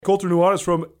Colter Nuanez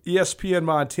from ESPN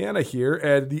Montana here,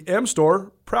 and the M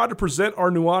Store, proud to present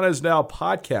our Nuanez Now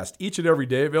podcast each and every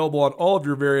day, available on all of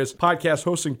your various podcast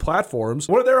hosting platforms.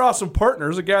 One of their awesome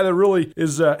partners, a guy that really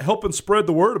is helping spread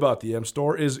the word about the M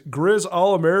Store, is Grizz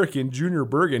All-American Junior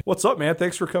Bergen. What's up, man?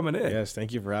 Thanks for coming in. Yes,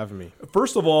 thank you for having me.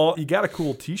 First of all, you got a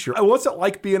cool t-shirt. What's it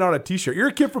like being on a t-shirt? You're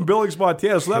a kid from Billings,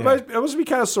 Montana, so that must be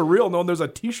kind of surreal knowing there's a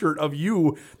t-shirt of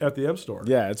you at the M Store.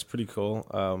 Yeah, it's pretty cool.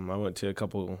 I went to a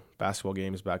couple basketball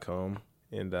games back home,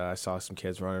 and I saw some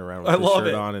kids running around with the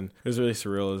shirt on, and it was really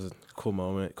surreal. It was a cool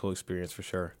moment, cool experience for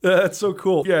sure. That's so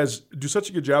cool. You guys do such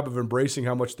a good job of embracing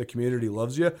how much the community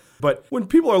loves you. But when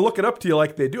people are looking up to you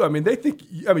like they do, they think,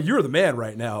 you're the man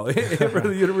right now for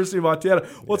the University of Montana.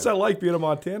 What's that like being a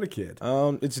Montana kid?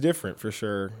 It's different for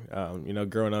sure.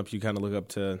 Growing up, you kind of look up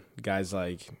to guys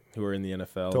like who are in the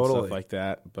NFL and stuff like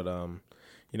that. But,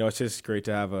 it's just great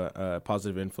to have a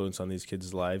positive influence on these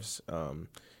kids' lives.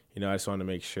 I just want to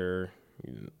make sure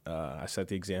I set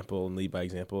the example and lead by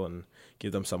example and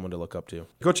give them someone to look up to.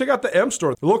 Go check out the M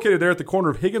Store. They're located there at the corner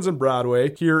of Higgins and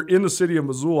Broadway here in the city of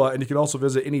Missoula, and you can also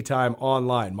visit anytime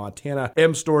online,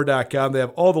 montanamstore.com. They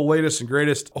have all the latest and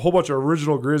greatest, a whole bunch of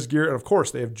original Grizz gear, and of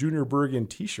course, they have Junior Bergen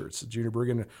t-shirts. Junior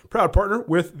Bergen, proud partner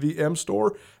with the M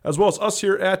Store, as well as us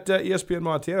here at ESPN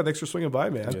Montana. Thanks for swinging by,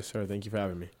 man. Yes, sir. Thank you for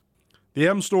having me. The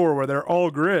M Store, where they're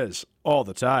all Grizz all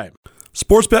the time.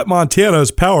 Sportsbet Montana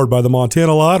is powered by the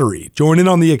Montana Lottery. Join in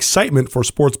on the excitement for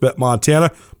Sportsbet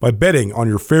Montana by betting on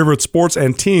your favorite sports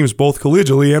and teams both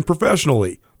collegially and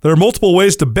professionally. There are multiple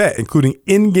ways to bet, including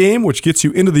in-game, which gets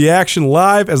you into the action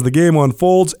live as the game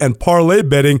unfolds, and parlay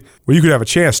betting, where you could have a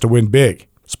chance to win big.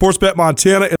 Sportsbet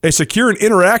Montana is a secure and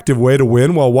interactive way to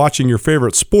win while watching your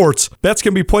favorite sports. Bets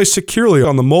can be placed securely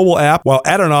on the mobile app while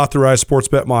at an authorized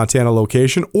Sportsbet Montana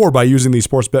location or by using the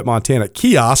Sportsbet Montana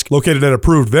kiosk located at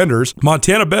approved vendors.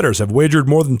 Montana bettors have wagered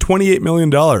more than $28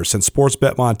 million since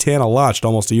Sportsbet Montana launched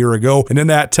almost a year ago, and in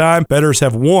that time, bettors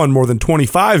have won more than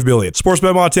 $25 million.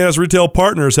 Sportsbet Montana's retail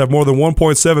partners have more than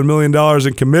 $1.7 million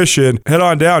in commission. Head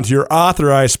on down to your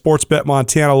authorized Sportsbet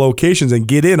Montana locations and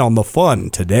get in on the fun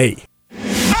today.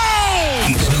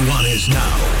 It's Nuanez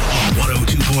Now on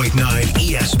 102.9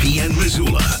 ESPN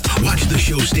Missoula. Watch the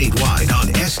show statewide on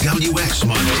SWX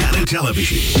Montana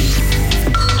Television.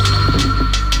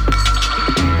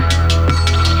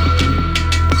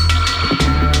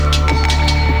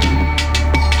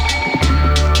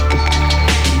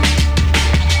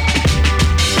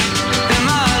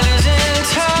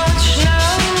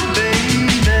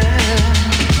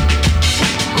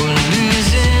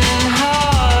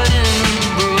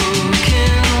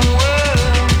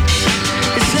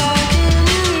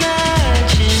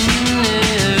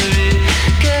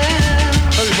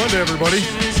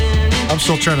 I'm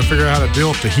still trying to figure out how to deal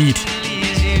with the heat.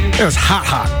 It was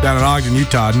hot down in Ogden,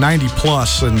 Utah, 90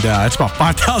 plus, and it's about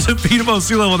 5,000 feet above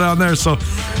sea level down there. So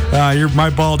my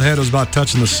bald head was about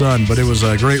touching the sun, but it was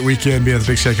a great weekend being at the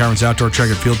Big Sky Conference Outdoor Track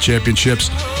and Field Championships.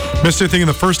 Missed anything in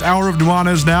the first hour of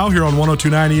Nuanez Now here on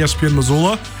 102.9 ESPN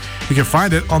Missoula? You can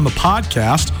find it on the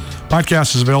podcast.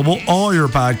 Podcast is available all your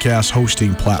podcast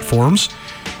hosting platforms.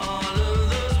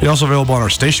 It's also available on our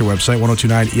station website,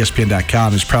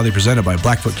 1029ESPN.com. It's proudly presented by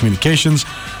Blackfoot Communications,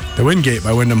 the Wingate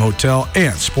by Wyndham Hotel,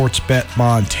 and Sportsbet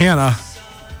Montana.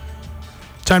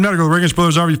 Time now to go to the Reagan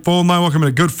Brothers RV phone line. Welcome to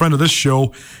a good friend of this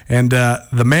show and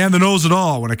the man that knows it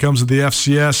all when it comes to the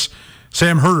FCS,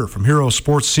 Sam Herder from Hero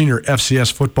Sports, senior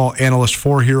FCS football analyst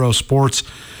for Hero Sports.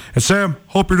 And Sam,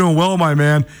 hope you're doing well, my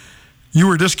man. You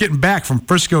were just getting back from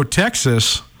Frisco,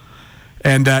 Texas.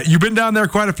 And you've been down there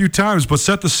quite a few times, but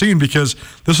set the scene because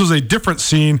this was a different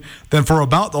scene than for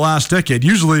about the last decade.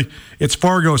 Usually, it's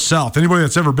Fargo South. Anybody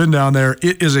that's ever been down there,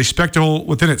 it is a spectacle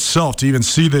within itself to even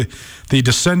see the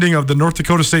descending of the North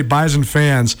Dakota State Bison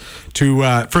fans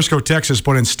to Frisco, Texas.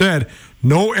 But instead,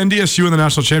 no NDSU in the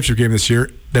national championship game this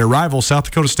year. Their rival, South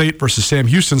Dakota State versus Sam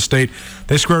Houston State,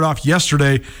 they squared off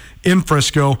yesterday in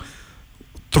Frisco.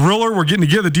 Thriller, we're getting to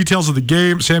get the details of the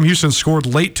game. Sam Houston scored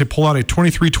late to pull out a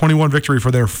 23-21 victory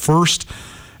for their first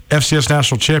FCS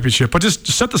national championship. But just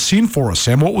set the scene for us,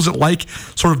 Sam. What was it like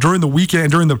sort of during the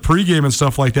weekend, during the pregame and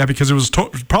stuff like that? Because it was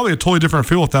probably a totally different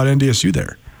feel without NDSU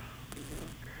there.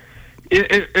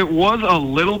 It was a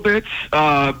little bit,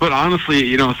 but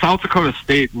honestly, South Dakota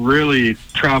State really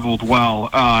traveled well,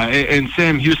 and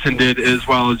Sam Houston did as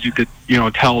well, as you could,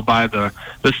 tell by the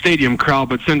stadium crowd.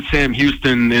 But since Sam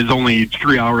Houston is only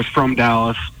 3 hours from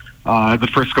Dallas, the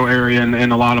Frisco area,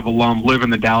 and a lot of alum live in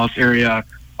the Dallas area,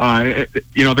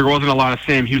 there wasn't a lot of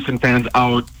Sam Houston fans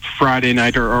out Friday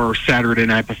night or Saturday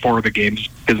night before the games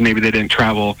because maybe they didn't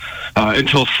travel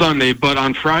until Sunday. But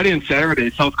on Friday and Saturday,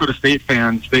 South Dakota State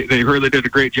fans, they really did a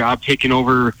great job taking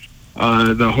over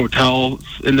the hotels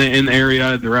in the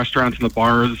area, the restaurants and the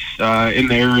bars in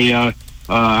the area.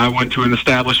 I went to an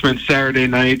establishment Saturday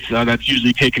night that's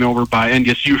usually taken over by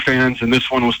NDSU fans, and this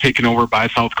one was taken over by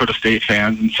South Dakota State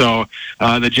fans. And so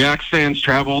the Jacks fans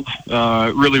traveled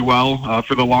really well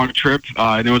for the long trip,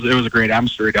 and it was a great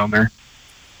atmosphere down there.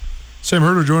 Sam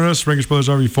Herder joining us, Rankish Brothers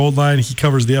RV Fold Line. He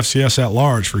covers the FCS at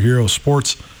large for Hero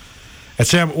Sports. And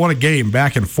Sam, what a game,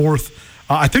 back and forth.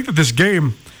 I think that this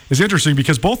game is interesting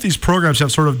because both these programs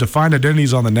have sort of defined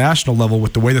identities on the national level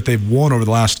with the way that they've won over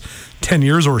the last 10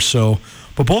 years or so.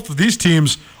 But both of these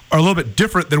teams are a little bit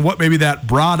different than what maybe that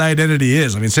broad identity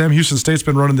is. I mean, Sam Houston State's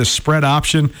been running this spread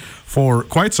option for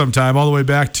quite some time, all the way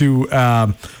back to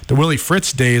the Willie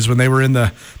Fritz days when they were in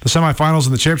the semifinals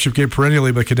in the championship game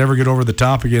perennially but could never get over the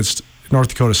top against North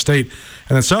Dakota State.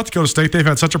 And then South Dakota State, they've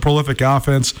had such a prolific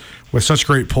offense with such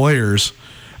great players.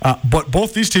 But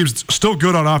both these teams still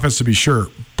good on offense, to be sure.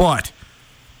 But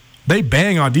they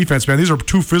bang on defense, man. These are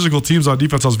two physical teams on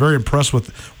defense. I was very impressed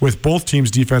with both teams'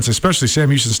 defense, especially Sam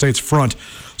Houston State's front.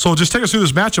 So just take us through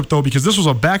this matchup, though, because this was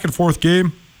a back-and-forth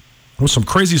game with some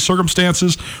crazy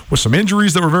circumstances, with some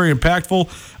injuries that were very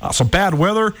impactful, some bad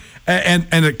weather, and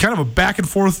a kind of a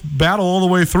back-and-forth battle all the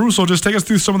way through. So just take us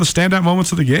through some of the standout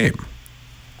moments of the game.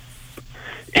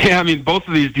 Yeah, I mean, both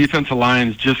of these defensive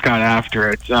lines just got after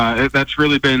it. That's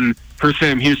really been, for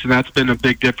Sam Houston, that's been a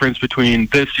big difference between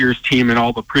this year's team and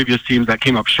all the previous teams that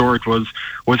came up short was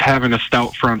having a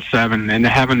stout front seven and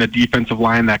having a defensive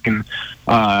line that can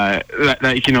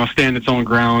stand its own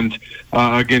ground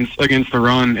against the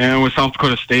run. And with South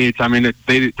Dakota State, I mean,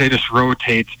 they just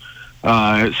rotate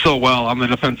so well on the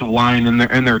defensive line,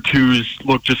 and their twos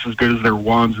look just as good as their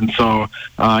ones. And so,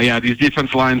 these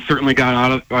defensive lines certainly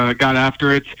got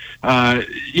after it.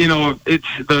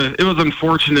 It was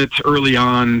unfortunate early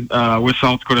on with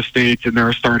South Dakota State and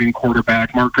their starting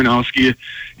quarterback Mark Gronowski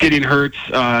getting hurt.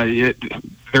 They're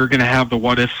going to have the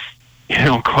what if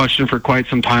question for quite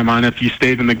some time on if he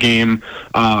stayed in the game,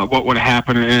 what would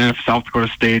happen and if South Dakota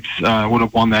State would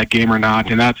have won that game or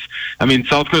not. And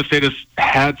South Dakota State has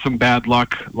had some bad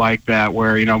luck like that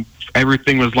where,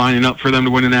 everything was lining up for them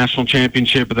to win a national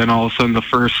championship, but then all of a sudden the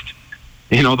first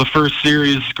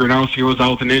series, Gronowski was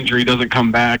out with an injury, doesn't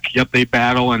come back. Yet they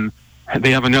battle and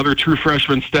they have another true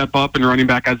freshman step up and running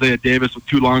back Isaiah Davis with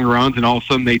 2 long runs, and all of a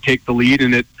sudden they take the lead,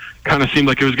 and it kind of seemed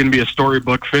like it was going to be a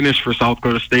storybook finish for South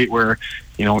Dakota State where,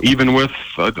 even with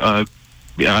the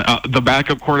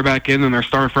backup quarterback in and their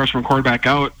star freshman quarterback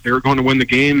out, they were going to win the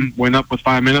game, went up with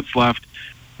 5 minutes left.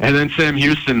 And then Sam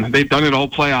Houston, they've done it all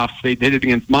playoffs. They did it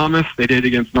against Monmouth. They did it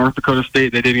against North Dakota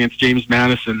State. They did it against James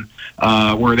Madison,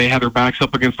 where they had their backs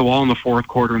up against the wall in the fourth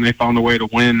quarter, and they found a way to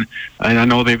win. And I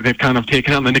know they've kind of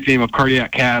taken on the nickname of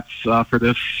Cardiac Cats for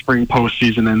this spring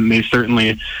postseason, and they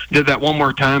certainly did that one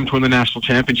more time to win the national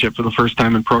championship for the first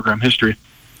time in program history.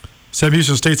 Sam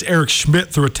Houston State's Eric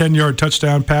Schmidt threw a 10-yard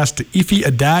touchdown pass to Ife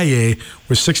Adaye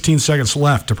with 16 seconds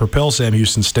left to propel Sam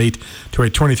Houston State to a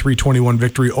 23-21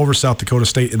 victory over South Dakota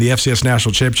State in the FCS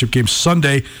National Championship game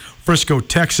Sunday, Frisco,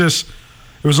 Texas.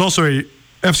 It was also a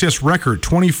FCS record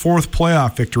 24th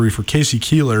playoff victory for Casey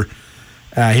Keeler.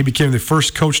 He became the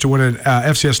first coach to win an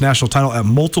FCS national title at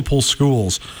multiple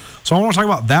schools. So I want to talk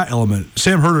about that element.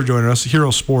 Sam Herder joining us,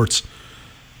 Hero Sports,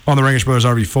 on the Rankish Brothers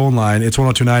RV phone line. It's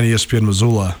 102.9 ESPN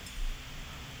Missoula.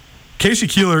 Casey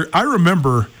Keeler, I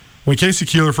remember when Casey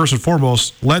Keeler, first and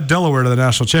foremost, led Delaware to the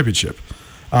national championship.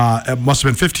 It must have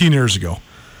been 15 years ago.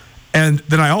 And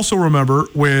then I also remember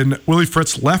when Willie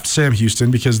Fritz left Sam Houston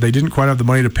because they didn't quite have the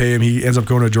money to pay him. He ends up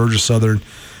going to Georgia Southern.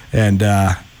 And,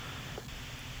 I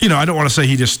don't want to say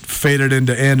he just faded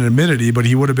into anonymity, but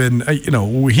he would have been,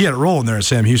 he had a role in there at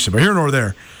Sam Houston. But here nor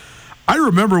there. I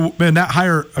remember when that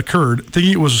hire occurred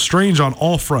thinking it was strange on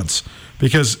all fronts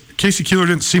because Casey Keeler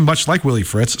didn't seem much like Willie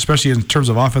Fritz, especially in terms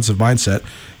of offensive mindset.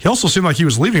 He also seemed like he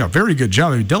was leaving a very good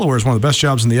job. I mean, Delaware is one of the best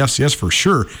jobs in the FCS for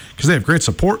sure because they have great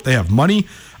support, they have money,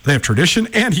 they have tradition,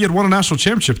 and he had won a national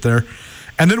championship there.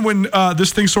 And then when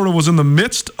this thing sort of was in the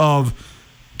midst of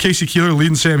Casey Keeler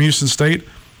leading Sam Houston State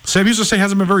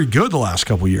hasn't been very good the last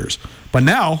couple of years. But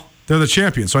now they're the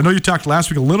champions. So I know you talked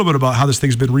last week a little bit about how this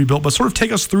thing's been rebuilt, but sort of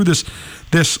take us through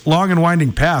this long and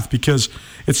winding path because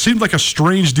it seemed like a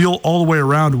strange deal all the way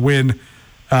around when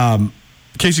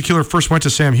Casey Keeler first went to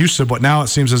Sam Houston, but now it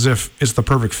seems as if it's the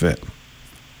perfect fit.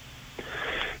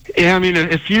 Yeah, I mean,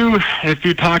 if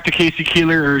you talk to Casey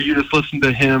Keeler or you just listen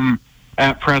to him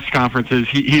at press conferences,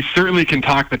 he certainly can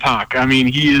talk the talk. I mean,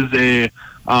 he is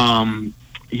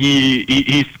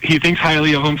He thinks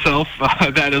highly of himself,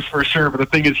 that is for sure. But the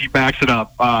thing is, he backs it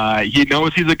up. He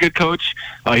knows he's a good coach.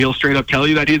 He'll straight up tell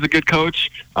you that he's a good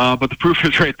coach. But the proof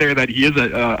is right there that he is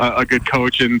a good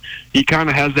coach, and he kind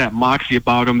of has that moxie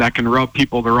about him that can rub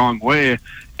people the wrong way.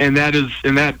 And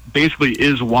that basically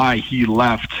is why he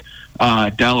left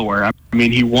Delaware. I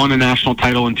mean, he won a national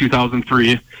title in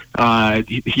 2003.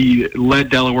 He led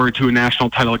Delaware to a national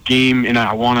title game in,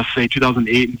 I want to say,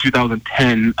 2008 and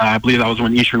 2010. I believe that was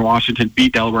when Eastern Washington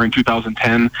beat Delaware in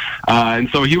 2010. And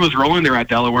so he was rolling there at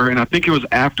Delaware, and I think it was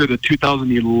after the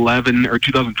 2011 or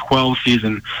 2012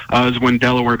 season is when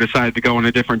Delaware decided to go in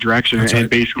a different direction. That's and right.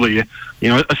 Basically,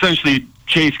 essentially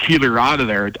chase Keeler out of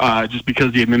there just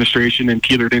because the administration and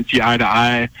Keeler didn't see eye to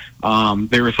eye.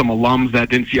 There were some alums that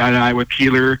didn't see eye to eye with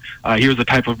Keeler. He was the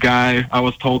type of guy, I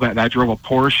was told, that drove a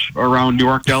Porsche around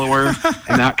Newark, Delaware,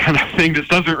 and that kind of thing just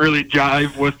doesn't really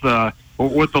jive with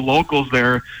the locals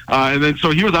there. And then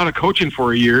so he was out of coaching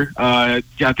for a year. I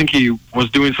think he was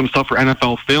doing some stuff for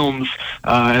NFL Films.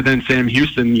 And then Sam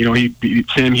Houston,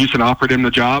 Sam Houston offered him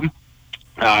the job.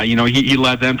 He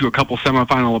led them to a couple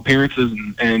semifinal appearances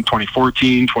in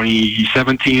 2014,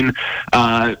 2017.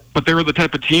 But they were the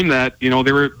type of team that, they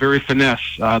were very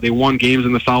finesse. They won games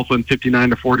in the Southland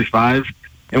 59-45.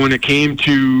 And when it came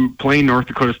to playing North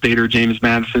Dakota State or James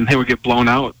Madison, they would get blown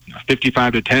out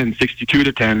 55-10,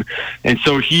 62-10. And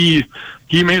so he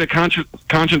made a conscious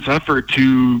effort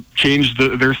to change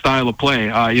their style of play.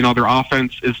 Their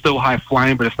offense is still high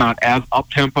flying, but it's not as up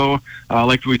tempo.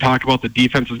 Like we talked about, the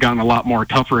defense has gotten a lot more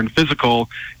tougher and physical.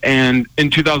 And in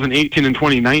 2018 and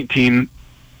 2019,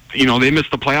 they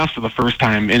missed the playoffs for the first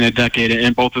time in a decade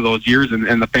in both of those years,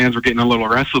 and the fans were getting a little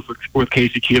restless with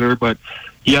Casey Keeler, but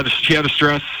he had to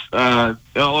stress a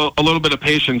little bit of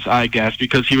patience, I guess,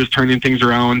 because he was turning things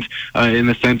around in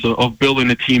the sense of building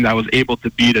a team that was able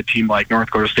to beat a team like North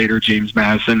Dakota State or James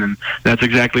Madison, and that's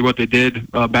exactly what they did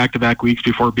back-to-back weeks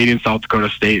before beating South Dakota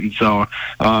State. And so,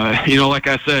 like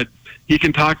I said, he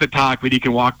can talk the talk, but he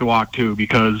can walk the walk too,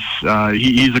 because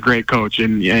he's a great coach,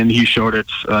 and he showed it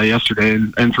yesterday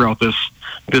and throughout this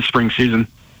spring season.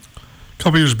 A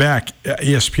couple years back,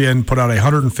 ESPN put out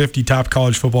 150 top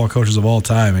college football coaches of all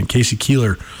time, and Casey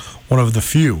Keeler, one of the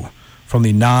few from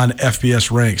the non-FBS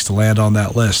ranks to land on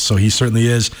that list. So he certainly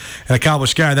is an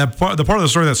accomplished guy. The part of the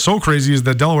story that's so crazy is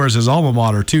that Delaware is his alma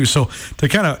mater too. So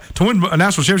to win a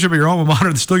national championship at your alma mater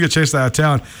and still get chased out of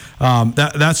town,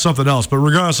 that's something else. But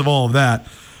regardless of all of that,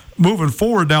 moving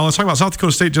forward now, let's talk about South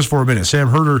Dakota State just for a minute. Sam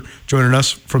Herder joining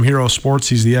us from Hero Sports.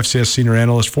 He's the FCS senior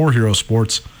analyst for Hero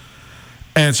Sports.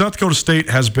 And South Dakota State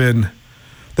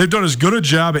they've done as good a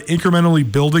job at incrementally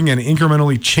building and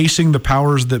incrementally chasing the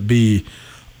powers that be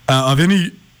of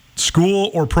any school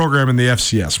or program in the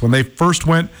FCS. When they first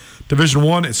went Division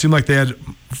I, it seemed like they had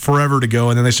forever to go,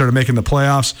 and then they started making the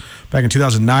playoffs. Back in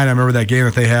 2009, I remember that game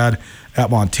that they had at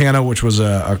Montana, which was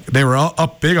they were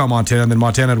up big on Montana, and then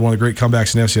Montana had one of the great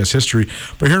comebacks in FCS history.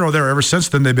 But here nor there, ever since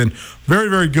then, they've been very,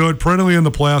 very good, perennially in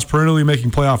the playoffs, perennially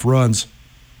making playoff runs.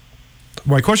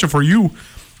 My question for you,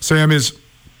 Sam, is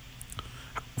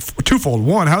twofold.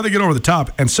 One, how do they get over the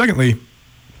top? And secondly,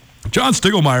 John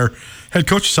Stiglmeyer, head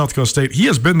coach of South Dakota State, he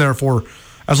has been there for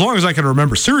as long as I can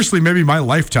remember. Seriously, maybe my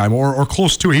lifetime or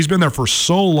close to it. He's been there for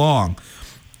so long.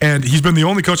 And he's been the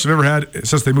only coach they've ever had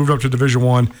since they moved up to Division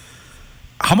I.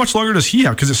 How much longer does he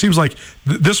have? Because it seems like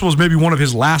this was maybe one of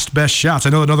his last best shots.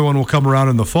 I know another one will come around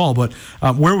in the fall, but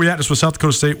where are we at just with South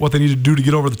Dakota State, what they need to do to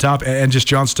get over the top, and just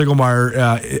John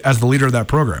Stiglmeyer as the leader of that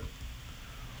program?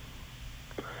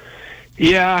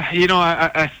 Yeah,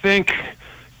 I think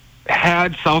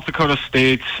had South Dakota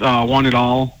State won it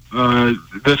all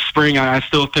this spring, I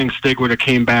still think Stig would have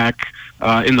came back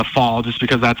in the fall, just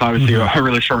because that's obviously a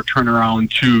really short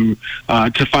turnaround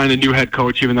to find a new head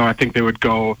coach, even though I think they would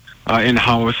go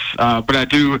in-house. But I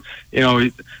do,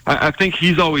 I think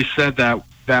he's always said that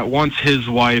once his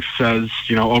wife says,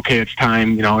 okay, it's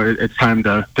time, it's time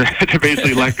to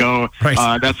basically let go.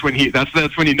 Right. That's when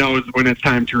he knows when it's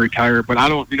time to retire. But I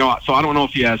don't, so I don't know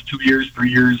if he has 2 years, 3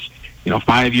 years,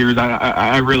 5 years.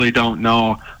 I really don't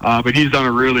know. But he's done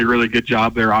a really, really good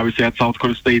job there. Obviously at South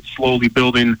Dakota State, slowly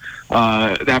building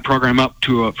that program up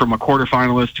from a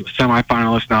quarterfinalist to a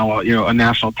semifinalist, now a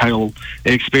national title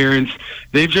experience.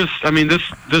 They've just,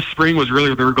 this spring was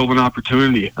really their golden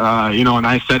opportunity. And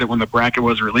I said it when the bracket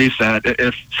was released that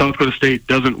if South Dakota State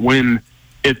doesn't win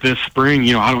it this spring,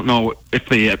 I don't know if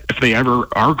they ever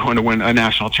are going to win a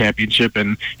national championship,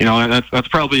 and that's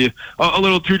probably a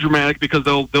little too dramatic, because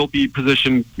they'll be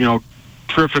positioned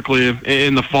terrifically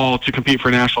in the fall to compete for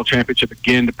a national championship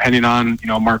again, depending on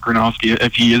Mark Gronowski,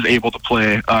 if he is able to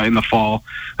play in the fall.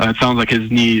 It sounds like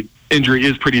his knee injury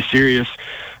is pretty serious.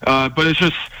 But it's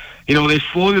just,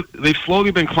 they've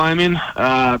slowly been climbing,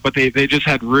 but they just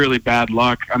had really bad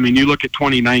luck. I mean, you look at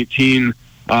 2019.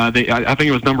 I think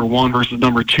it was number 1 versus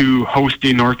number 2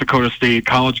 hosting North Dakota State.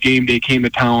 College game day came to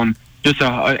town. Just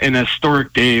an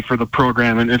historic day for the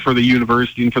program and for the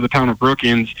university and for the town of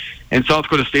Brookings. And South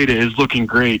Dakota State is looking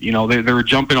great. They were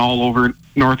jumping all over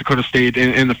North Dakota State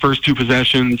in the first 2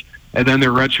 possessions, and then their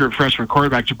redshirt freshman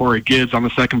quarterback Jabari Gibbs on the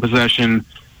second possession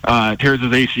tears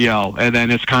his ACL, and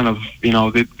then it's kind of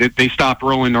they stop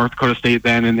rolling North Dakota State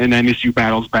then, and NSU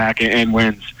battles back and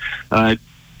wins.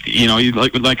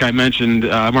 Like I mentioned,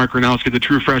 Mark Gronowski, the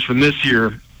true freshman this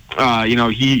year.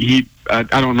 He I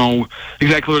don't know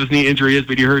exactly what his knee injury is,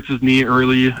 but he hurts his knee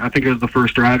early. I think it was the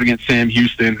first drive against Sam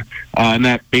Houston, and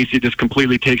that basically just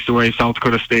completely takes away South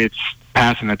Dakota State's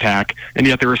passing attack. And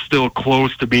yet they were still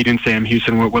close to beating Sam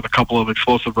Houston with a couple of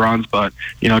explosive runs, but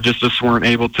just weren't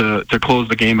able to close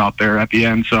the game out there at the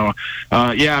end. So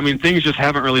things just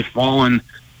haven't really fallen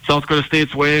South Dakota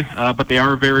State's way, but they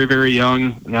are very, very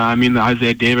young.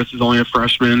 Isaiah Davis is only a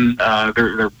freshman.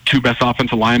 Their 2 best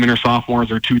offensive linemen are sophomores.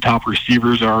 Their 2 top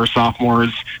receivers are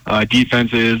sophomores.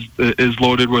 Defense is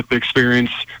loaded with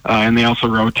experience, and they also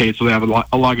rotate, so they have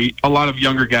a lot of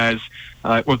younger guys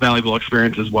with valuable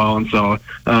experience as well. And so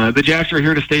the Jacks are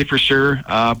here to stay for sure,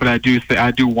 but I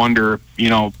do wonder,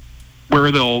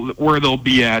 where they'll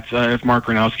be at if Mark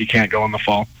Gronowski can't go in the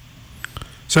fall.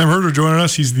 Sam Herder joining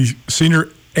us. He's the senior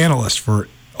analyst for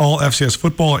all FCS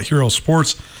football at Hero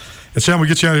Sports. And Sam, we'll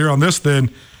get you out of here on this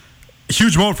then.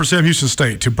 Huge moment for Sam Houston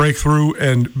State to break through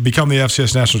and become the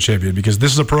FCS national champion, because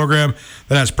this is a program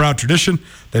that has proud tradition.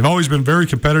 They've always been very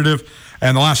competitive,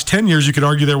 and the last 10 years you could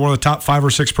argue they're one of the top 5 or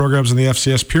 6 programs in the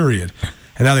FCS period.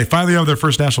 And now they finally have their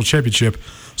first national championship.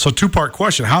 So 2-part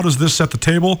question. How does this set the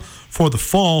table for the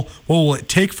fall? What will it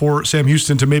take for Sam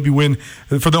Houston to maybe win,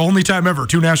 for the only time ever,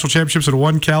 2 national championships in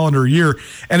 1 calendar year?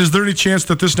 And is there any chance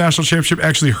that this national championship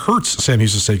actually hurts Sam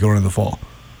Houston State going into the fall?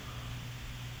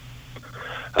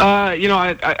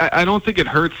 I don't think it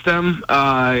hurts them.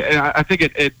 I think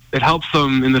it helps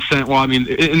them in the sense,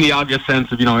 in the obvious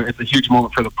sense of, it's a huge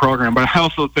moment for the program. But I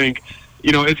also think,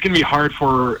 it's going to be hard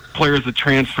for players to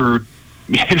transfer,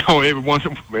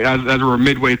 as we're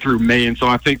midway through May. And so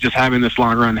I think just having this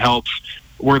long run helps,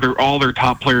 where all their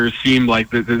top players seem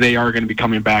like that they are going to be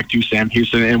coming back to Sam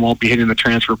Houston and won't be hitting the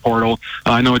transfer portal.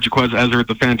 I know Jaquez Ezra,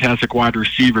 the fantastic wide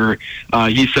receiver,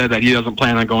 he said that he doesn't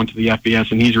plan on going to the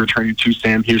FBS, and he's returning to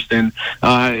Sam Houston.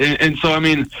 And so,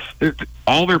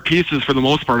 all their pieces, for the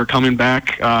most part, are coming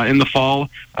back in the fall.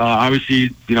 Obviously,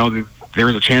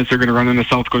 there's a chance they're going to run into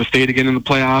South Dakota State again in the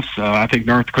playoffs. I think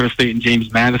North Dakota State and James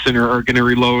Madison are going to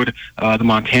reload. The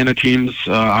Montana teams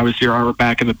obviously are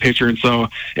back in the picture. And so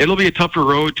it'll be a tougher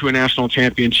road to a national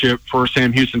championship for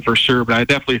Sam Houston for sure. But I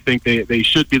definitely think they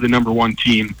should be the number 1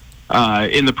 team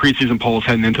in the preseason polls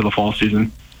heading into the fall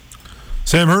season.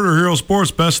 Sam Herder, Hero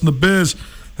Sports, best in the biz.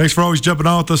 Thanks for always jumping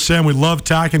on with us, Sam. We love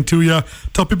talking to you.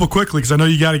 Tell people quickly, because I know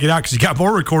you got to get out because you got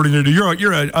more recording to do.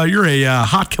 You're a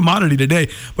hot commodity today.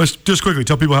 But just quickly,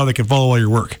 tell people how they can follow all your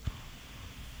work.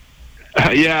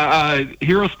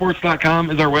 Herosports.com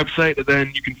is our website, and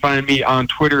then you can find me on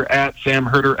Twitter at Sam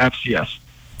Herder FCS.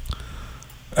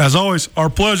 As always, our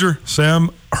pleasure.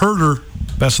 Sam Herder,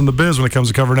 best in the biz when it comes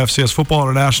to covering FCS football on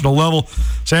a national level.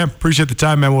 Sam, appreciate the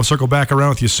time, man. We'll circle back around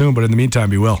with you soon, but in the meantime,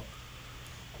 be well.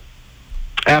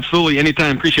 Absolutely.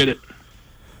 Anytime. Appreciate it.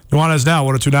 Nuanez Now,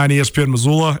 102.9 ESPN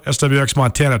Missoula, SWX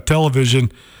Montana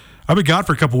Television. I've been gone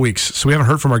for a couple weeks, so we haven't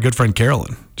heard from our good friend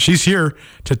Carolyn. She's here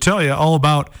to tell you all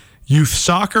about youth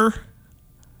soccer,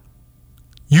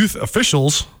 youth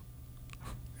officials,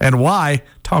 and why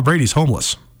Tom Brady's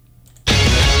homeless.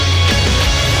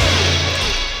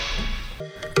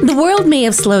 The world may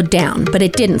have slowed down, but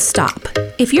it didn't stop.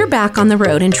 If you're back on the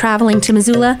road and traveling to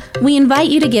Missoula, we invite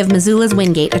you to give Missoula's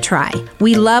Wingate a try.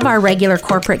 We love our regular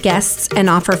corporate guests and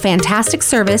offer fantastic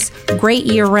service, great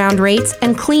year-round rates,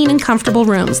 and clean and comfortable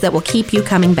rooms that will keep you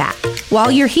coming back. While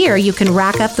you're here, you can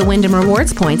rack up the Wyndham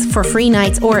Rewards points for free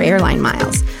nights or airline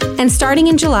miles. And starting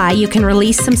in July, you can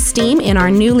release some steam in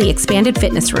our newly expanded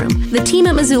fitness room. The team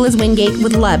at Missoula's Wingate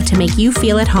would love to make you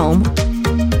feel at home.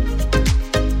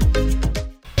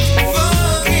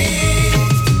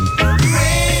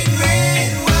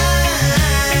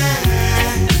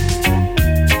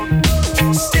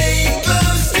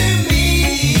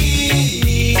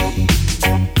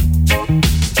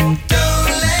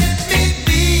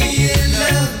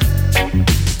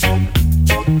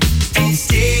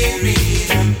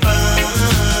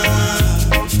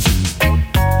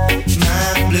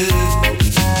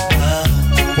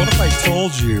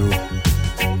 You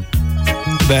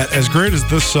that as great as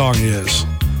this song is,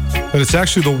 that it's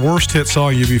actually the worst hit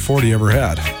song UB40 ever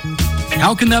had.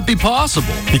 How can that be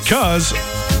possible? Because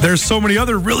there's so many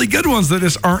other really good ones that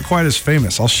just aren't quite as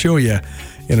famous. I'll show you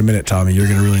in a minute, Tommy. You're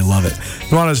going to really love it.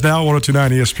 Nuanez Now, 102.9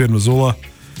 ESPN Missoula,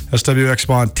 SWX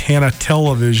Montana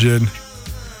Television.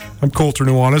 I'm Colter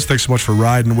Nuanez. Thanks so much for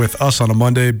riding with us on a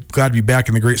Monday. Glad to be back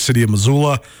in the great city of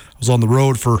Missoula. I was on the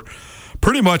road for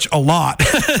pretty much a lot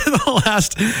the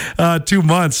last 2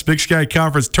 months. Big Sky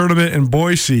Conference tournament in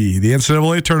Boise, the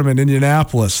NCAA tournament in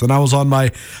Indianapolis. Then I was on my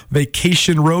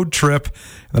vacation road trip,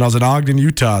 and I was in Ogden,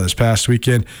 Utah this past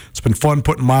weekend. It's been fun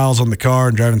putting miles on the car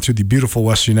and driving through the beautiful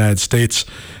Western United States,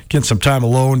 getting some time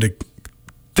alone to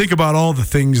think about all the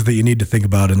things that you need to think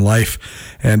about in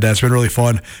life, and it's been really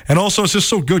fun. And also, it's just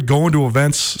so good going to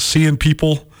events, seeing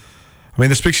people. I mean,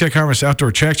 this Big Sky Conference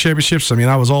Outdoor Track Championships, I mean,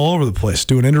 I was all over the place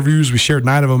doing interviews. We shared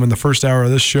 9 of them in the first hour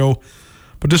of this show.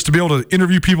 But just to be able to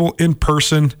interview people in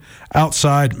person,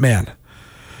 outside, man,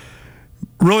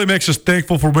 really makes us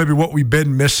thankful for maybe what we've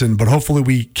been missing. But hopefully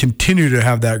we continue to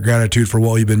have that gratitude for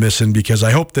what we've been missing, because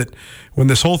I hope that when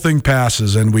this whole thing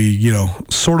passes and we,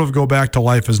 sort of go back to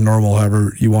life as normal,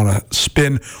 however you want to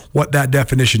spin what that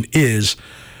definition is,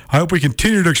 I hope we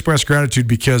continue to express gratitude,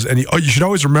 because you should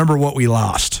always remember what we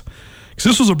lost. Because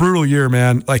this was a brutal year,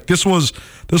 man. Like, this was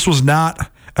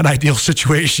not an ideal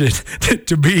situation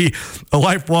to be a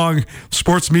lifelong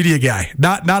sports media guy.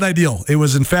 Not ideal. It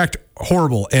was, in fact,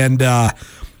 horrible. And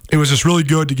it was just really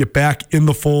good to get back in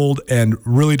the fold and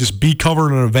really just be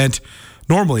covering an event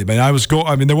normally. There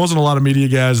wasn't a lot of media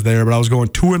guys there, but I was going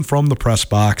to and from the press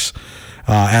box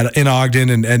in Ogden,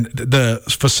 and the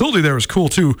facility there was cool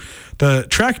too. The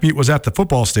track meet was at the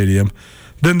football stadium.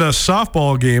 Then the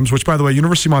softball games, which, by the way,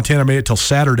 University of Montana made it till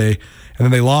Saturday, and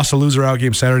then they lost a loser-out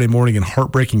game Saturday morning in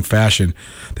heartbreaking fashion.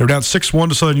 They were down 6-1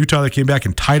 to Southern Utah. They came back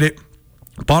and tied it.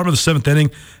 Bottom of the 7th inning,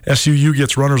 SUU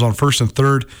gets runners on first and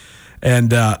third,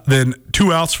 and then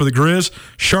 2 outs for the Grizz.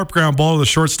 Sharp ground ball to the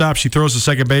shortstop. She throws to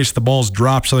second base. The ball's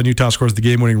dropped. Southern Utah scores the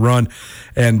game-winning run,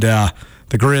 and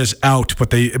the Grizz out. But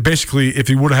they basically, if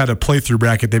you would have had a play-through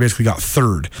bracket, they basically got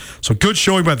third. So good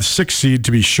showing by the 6th seed,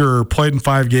 to be sure. Played in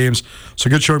 5 games. So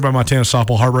good showing by Montana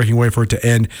softball. Heartbreaking way for it to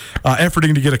end.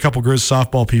 Efforting to get a couple Grizz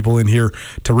softball people in here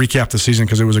to recap the season,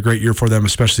 because it was a great year for them,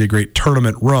 especially a great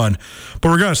tournament run. But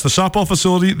regardless, the softball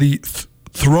facility, the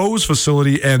throws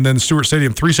facility, and then Stewart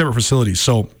Stadium, 3 separate facilities.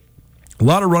 So a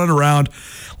lot of running around,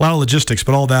 a lot of logistics,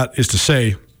 but all that is to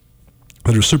say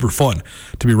that it was super fun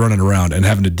to be running around and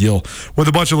having to deal with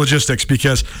a bunch of logistics,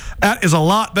 because that is a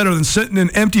lot better than sitting in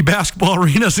empty basketball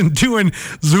arenas and doing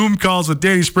Zoom calls with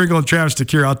Danny Sprinkle and Travis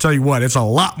DeCure. I'll tell you what, it's a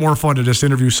lot more fun to just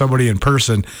interview somebody in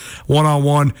person,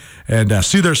 one-on-one, and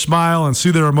see their smile and see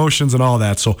their emotions and all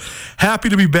that. So happy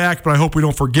to be back, but I hope we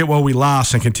don't forget what we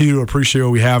lost and continue to appreciate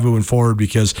what we have moving forward,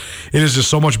 because it is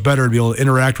just so much better to be able to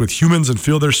interact with humans and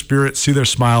feel their spirit, see their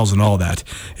smiles and all that.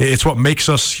 It's what makes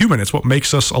us human. It's what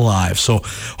makes us alive. So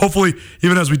hopefully,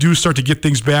 even as we do start to get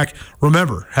things back,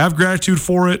 remember, have gratitude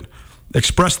for it,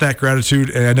 express that gratitude,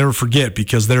 and never forget,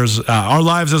 because there's our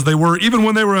lives as they were, even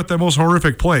when they were at the most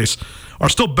horrific place, are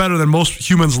still better than most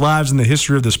humans' lives in the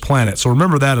history of this planet. So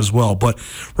remember that as well. But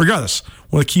regardless,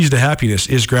 one of the keys to happiness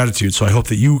is gratitude. So I hope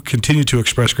that you continue to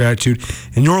express gratitude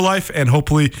in your life, and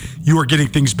hopefully you are getting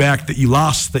things back that you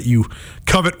lost, that you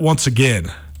covet once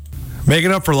again.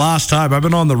 Making up for lost time. I've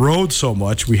been on the road so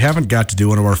much, we haven't got to do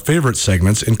one of our favorite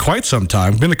segments in quite some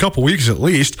time. Been a couple weeks at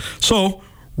least. So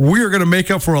we are going to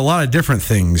make up for a lot of different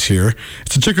things here.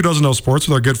 It's a Chick Who Doesn't Know Sports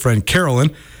with our good friend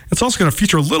Carolyn. It's also going to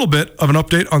feature a little bit of an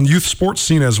update on the youth sports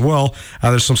scene as well.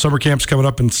 There's some summer camps coming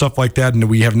up and stuff like that, and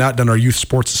we have not done our youth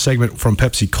sports segment from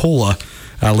Pepsi Cola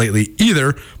lately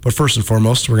either. But first and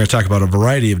foremost, we're going to talk about a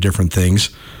variety of different things.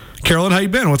 Carolyn, how you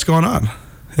been? What's going on?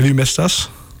 Have you missed us?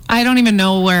 I don't even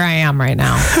know where I am right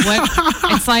now.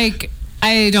 It's like,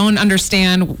 I don't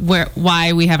understand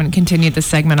why we haven't continued this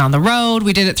segment on the road.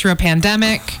 We did it through a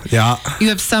pandemic. Yeah. You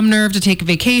have some nerve to take a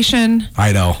vacation.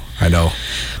 I know.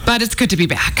 But it's good to be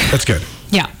back. That's good.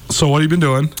 Yeah. So what have you been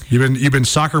doing? You've been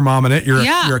soccer momming it.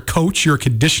 You're a coach. You're a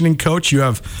conditioning coach. You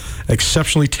have an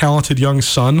exceptionally talented young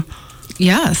son.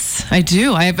 Yes, I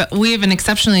do. We have an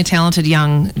exceptionally talented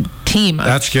young team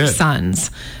of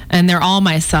sons, and they're all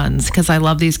my sons because I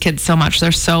love these kids so much.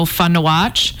 They're so fun to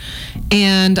watch,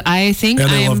 and I think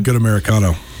they love good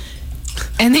Americano.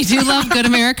 And they do love good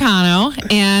Americano,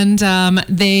 and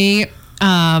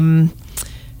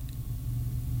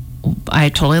I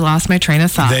totally lost my train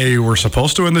of thought. They were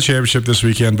supposed to win the championship this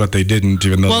weekend, but they didn't,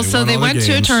 even though they went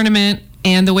to a tournament,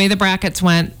 and the way the brackets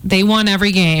went, they won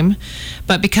every game.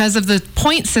 But because of the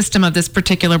point system of this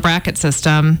particular bracket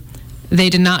system, they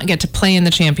did not get to play in the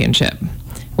championship.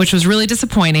 which was really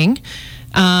disappointing.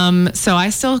 So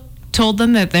I still told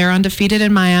them that they're undefeated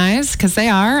in my eyes, because they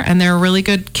are, and they're really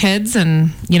good kids, and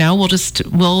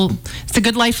it's a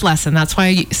good life lesson. That's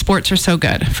why sports are so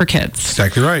good for kids.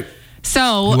 Exactly right.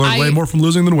 So you learn way more from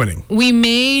losing than winning. We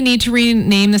may need to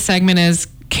rename the segment as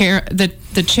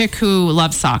the chick who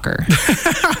loves soccer.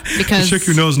 Because the chick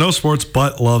who knows no sports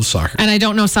but loves soccer. And I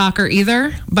don't know soccer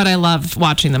either, but I love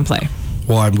watching them play.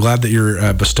 Well, I'm glad that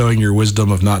you're bestowing your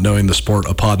wisdom of not knowing the sport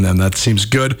upon them. That seems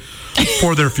good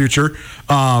for their future.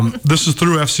 This is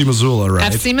through FC Missoula,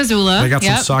 right? FC Missoula. They got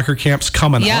some soccer camps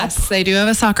coming up. Yes, they do have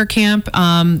a soccer camp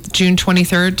June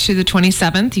 23rd to the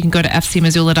 27th. You can go to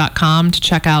fcmissoula.com to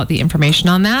check out the information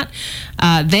on that.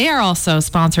 They are also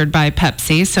sponsored by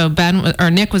Pepsi. So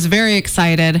Nick was very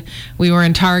excited. We were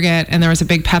in Target, and there was a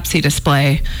big Pepsi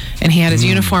display, and he had his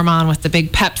uniform on with the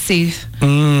big Pepsi.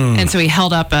 And so he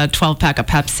held up a 12-pack of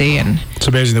Pepsi. And it's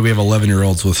amazing that we have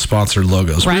 11-year-olds with sponsored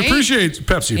logos. Right? We appreciate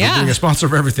Pepsi for being a sponsor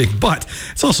of everything, but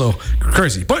it's also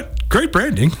crazy. But great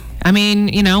branding. I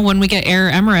mean, when we get Air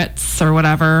Emirates or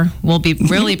whatever, we'll be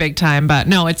really big time. But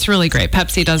no, it's really great.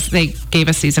 Pepsi they gave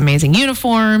us these amazing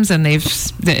uniforms, and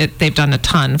they've done a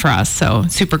ton for us. So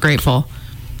super grateful.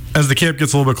 As the camp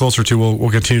gets a little bit closer to,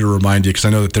 we'll continue to remind you, because I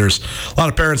know that there's a lot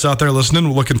of parents out there listening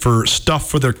looking for stuff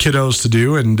for their kiddos to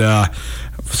do, and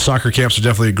soccer camps are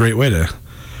definitely a great way to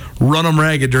run them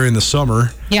ragged during the summer.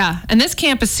 Yeah, and this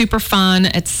camp is super fun.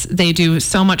 They do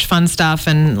so much fun stuff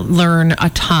and learn a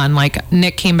ton. Like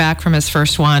Nick came back from his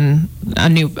first one,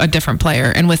 a different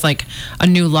player, and with like a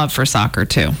new love for soccer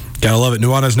too. Gotta love it.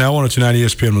 Nuanez Now, 102.9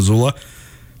 ESPN Missoula.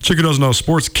 Chick Who Doesn't Know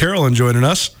Sports, Carolyn joining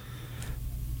us.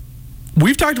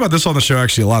 We've talked about this on the show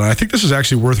actually a lot, and I think this is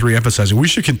actually worth re-emphasizing. We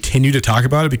should continue to talk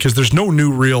about it because there's no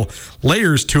new real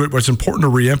layers to it, but it's important to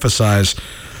re-emphasize.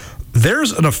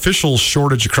 There's an official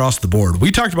shortage across the board.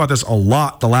 We talked about this a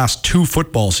lot the last 2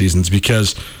 football seasons,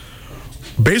 because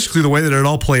basically the way that it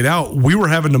all played out, we were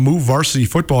having to move varsity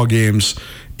football games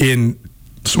in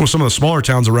some of the smaller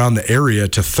towns around the area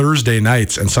to Thursday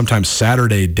nights and sometimes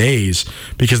Saturday days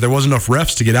because there wasn't enough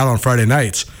refs to get out on Friday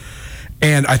nights.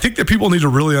 And I think that people need to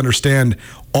really understand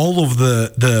all of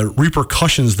the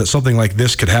repercussions that something like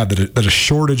this could have, that a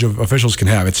shortage of officials can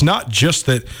have. It's not just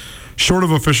that short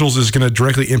of officials is going to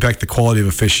directly impact the quality of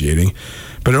officiating,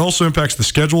 but it also impacts the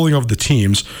scheduling of the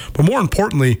teams. But more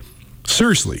importantly,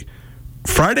 seriously,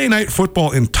 Friday night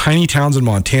football in tiny towns in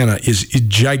Montana is a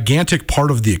gigantic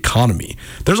part of the economy.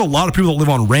 There's a lot of people that live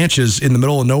on ranches in the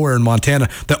middle of nowhere in Montana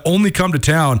that only come to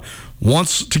town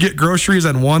once to get groceries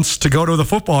and once to go to the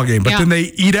football game. But then they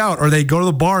eat out or they go to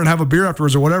the bar and have a beer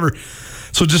afterwards or whatever.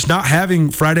 So just not having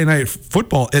Friday night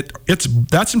football, that's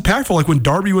impactful. Like when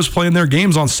Darby was playing their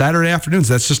games on Saturday afternoons,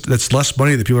 that's less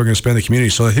money that people are going to spend in the community.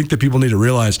 So I think that people need to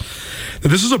realize that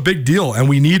this is a big deal, and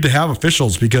we need to have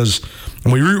officials, because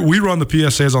we run the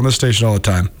PSAs on this station all the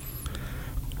time.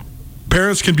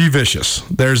 Parents can be vicious.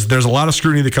 There's a lot of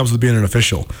scrutiny that comes with being an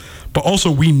official. But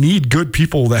also, we need good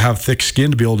people that have thick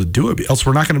skin to be able to do it. Else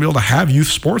we're not going to be able to have youth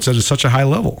sports at such a high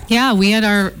level. Yeah, we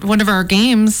had one of our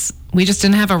games, we just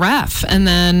didn't have a ref. And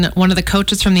then one of the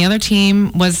coaches from the other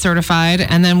team was certified.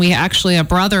 And then a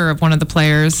brother of one of the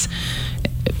players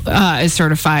is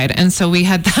certified. And so we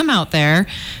had them out there.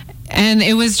 And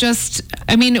it was just,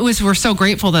 we're so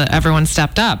grateful that everyone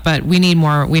stepped up, but we need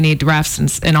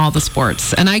refs in all the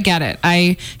sports. And I get it.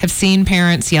 I have seen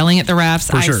parents yelling at the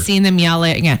refs. I've seen them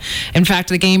yelling. Yeah. In fact,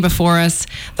 the game before us,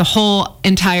 the whole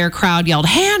entire crowd yelled,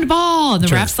 handball. And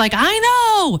the ref's like, I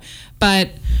know.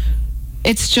 But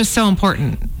it's just so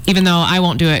important, even though I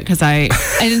won't do it and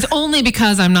it's only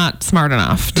because I'm not smart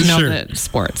enough to know the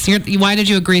sports. Why did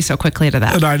you agree so quickly to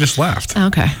that? And I just laughed.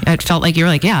 Okay. It felt like you were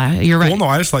like, yeah, you're right. Well, no,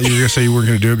 I just thought you were going to say you weren't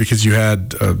going to do it because you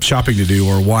had shopping to do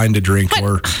or wine to drink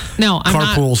or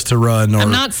carpools to run or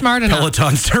I'm not smart enough.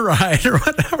 Pelotons to ride or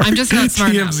whatever. I'm just not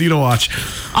smart enough. TMZ to watch.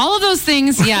 All of those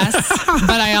things, yes,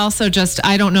 but I also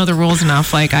I don't know the rules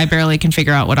enough. Like I barely can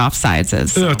figure out what offsides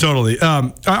is. So. No, totally.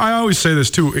 I always say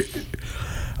this too.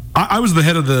 I was the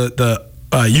head of the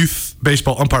Youth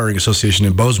Baseball Umpiring Association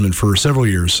in Bozeman for several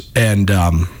years, and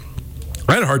I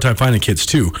had a hard time finding kids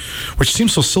too, which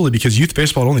seems so silly because youth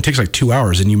baseball only takes like 2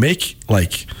 hours, and you make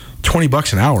like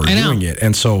 $20 an hour doing it.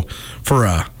 And so for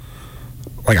a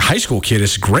high school kid,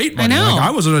 it's great money. I know. Like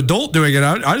I was an adult doing it.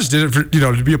 I just did it for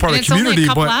to be a part of the community. It's only a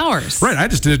couple hours. Right. I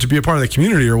just did it to be a part of the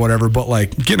community or whatever. But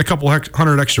like getting a couple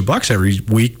 $100 extra every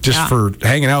week just for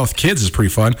hanging out with kids is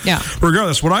pretty fun. Yeah.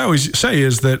 Regardless, what I always say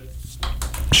is that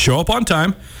show up on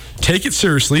time, take it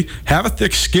seriously, have a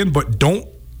thick skin, but don't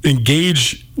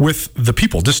engage with the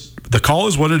people. Just the call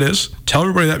is what it is. Tell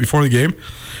everybody that before the game.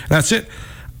 And that's it.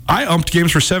 I umped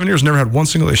games for 7 years, never had one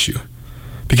single issue.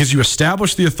 because you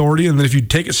establish the authority, and then if you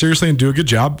take it seriously and do a good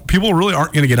job, people really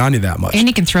aren't going to get on you that much. And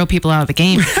you can throw people out of the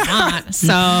game if you want.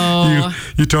 So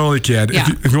you totally can. Yeah.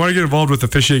 If you want to get involved with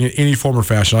officiating in any form or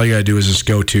fashion, all you got to do is just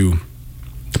go to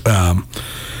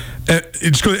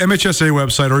just go to the MHSA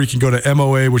website, or you can go to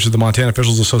MOA, which is the Montana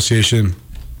Officials Association.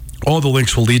 All the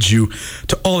links will lead you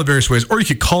to all the various ways. Or you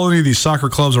could call any of these soccer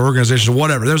clubs or organizations or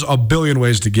whatever. There's a billion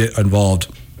ways to get involved.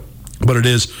 But it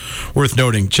is worth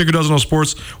noting. Chico Doesn't Know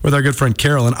Sports with our good friend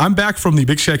Carolyn. I'm back from the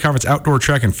Big Sky Conference Outdoor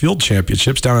Track and Field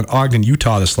Championships down in Ogden,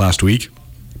 Utah this last week.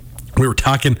 We were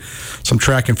talking some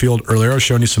track and field earlier. I was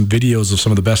showing you some videos of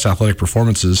some of the best athletic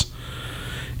performances.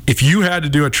 If you had to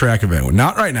do a track event,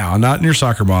 not right now, not in your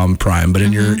soccer mom prime, but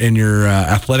in your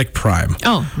athletic prime,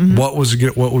 what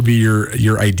would be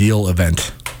your ideal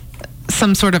event?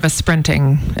 Some sort of a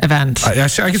sprinting event. I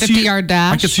could 50-yard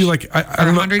dash. I could see like I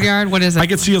don't know, 100-yard. What is it? I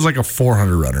could see as like a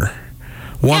 400 runner,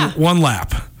 one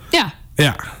lap. Yeah.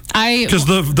 Because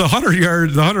the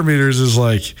 100 meters is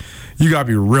like, you got to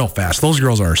be real fast. Those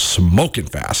girls are smoking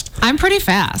fast. I'm pretty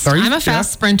fast. Are you? I'm a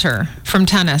fast sprinter from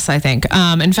tennis, I think.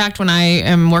 In fact, when I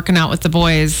am working out with the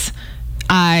boys,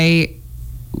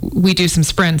 we do some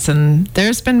sprints, and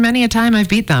there's been many a time I've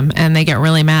beat them, and they get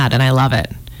really mad, and I love it.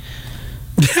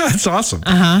 Yeah, that's awesome.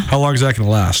 How long is that going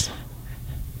to last?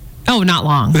 Oh, not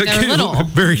long. They're little.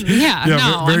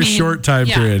 Very short time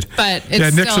period. But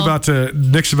it's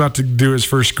Nick's about to do his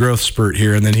first growth spurt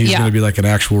here, and then he's going to be like an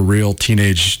actual real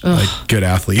teenage like good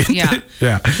athlete.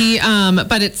 Yeah.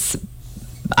 But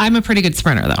I'm a pretty good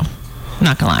sprinter though. I'm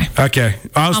not gonna lie. Okay.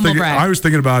 I was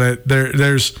thinking about it.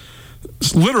 There's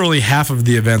literally half of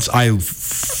the events I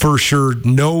for sure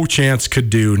no chance could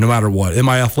do no matter what. In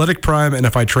my athletic prime, and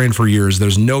if I trained for years,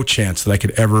 there's no chance that I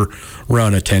could ever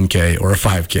run a 10K or a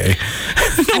 5K.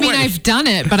 I've done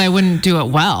it, but I wouldn't do it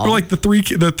well. Or like the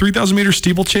 3,000 meter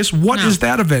steeplechase. What is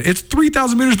that event? It's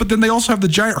 3,000 meters, but then they also have the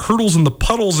giant hurdles and the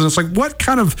puddles, and it's like, what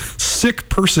kind of sick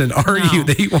person are you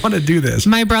that you want to do this?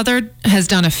 My brother has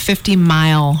done a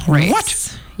 50-mile race.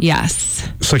 What? Yes.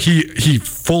 So he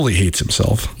fully hates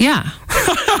himself. Yeah.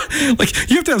 Like,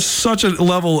 you have to have such a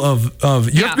level of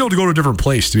you have to be able to go to a different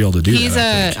place to be able to do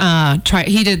that.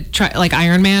 He did like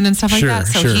Ironman and stuff like that.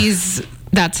 So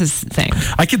that's his thing.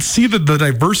 I could see the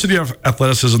diversity of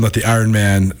athleticism that the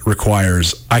Ironman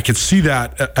requires. I could see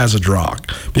that as a draw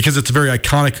because it's a very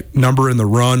iconic number in the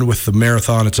run with the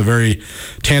marathon. It's a very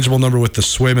tangible number with the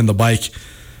swim and the bike.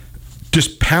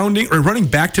 Just pounding or running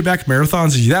back-to-back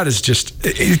marathons, that is just,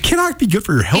 it cannot be good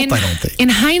for your health, I don't think. In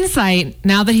hindsight,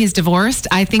 now that he's divorced,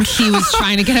 I think he was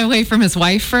trying to get away from his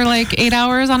wife for like 8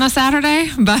 hours on a Saturday,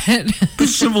 but... The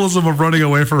symbolism of running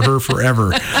away from her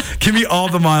forever. Give me all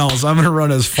the miles. I'm going to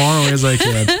run as far away as I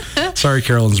can. Sorry,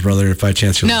 Carolyn's brother, if by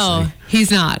chance you're listening. No, he's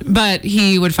not, but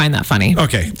he would find that funny.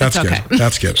 Okay, that's good.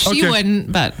 That's good. She wouldn't,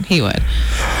 but he would.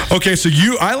 Okay, so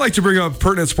I like to bring up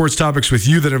pertinent sports topics with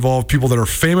you that involve people that are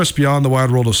famous beyond the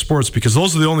wide world of sports, because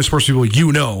those are the only sports people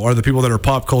are the people that are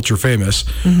pop culture famous.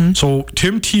 Mm-hmm. So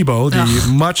Tim Tebow,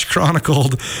 the much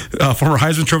chronicled former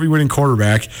Heisman Trophy winning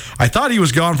quarterback, I thought he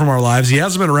was gone from our lives. He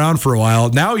hasn't been around for a while.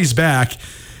 Now he's back.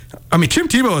 I mean, Tim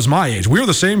Tebow is my age. We were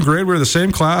the same grade. We were the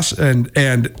same class, and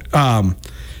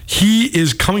he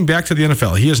is coming back to the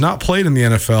NFL. He has not played in the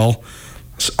NFL.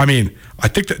 I mean, I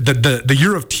think that the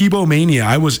year of Tebow mania,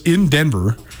 I was in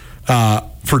Denver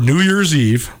for New Year's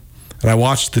Eve, and I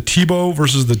watched the Tebow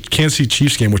versus the Kansas City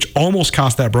Chiefs game, which almost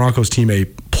cost that Broncos team a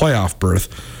playoff berth.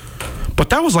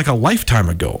 But that was like a lifetime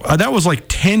ago. That was like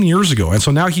 10 years ago. And so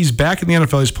now he's back in the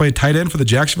NFL. He's played tight end for the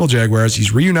Jacksonville Jaguars.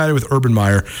 He's reunited with Urban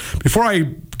Meyer. Before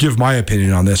I give my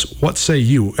opinion on this, what say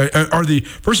you?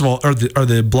 First of all, are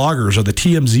the bloggers, are the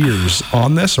TMZers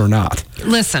on this or not?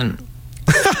 Listen,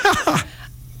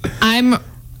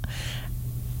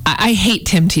 I hate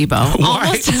Tim Tebow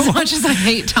almost as much as I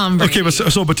hate Tom Brady.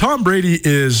 Okay, but Tom Brady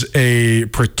is a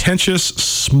pretentious,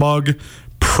 smug,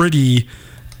 pretty,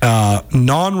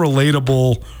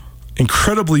 non-relatable,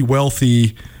 incredibly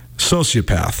wealthy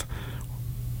sociopath.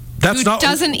 Who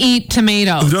doesn't eat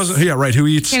tomatoes. Who doesn't? Yeah, right. Who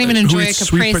eats? Can't even enjoy a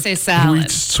caprese salad. Who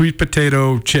eats sweet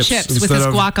potato chips with his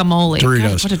guacamole.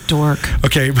 Doritos. God, what a dork.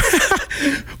 Okay,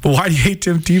 but why do you hate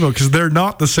Tim Tebow? Because they're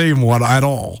not the same one at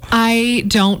all. I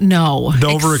don't know. The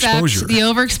overexposure. The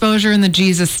overexposure and the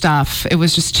Jesus stuff. It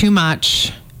was just too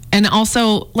much. And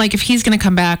also, like, if he's going to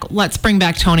come back, let's bring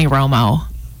back Tony Romo.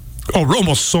 Oh,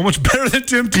 Romo's so much better than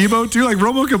Tim Tebow, too. Like,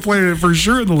 Romo can play it for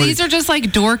sure in the league. These are just, like,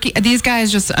 dorky. These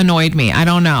guys just annoyed me. I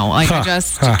don't know. Like, I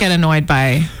just get annoyed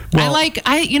by... Well,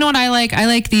 you know what I like? I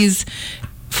like these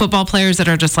football players that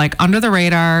are just, like, under the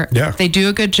radar. Yeah. They do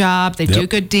a good job. They do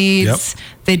good deeds.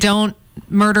 They don't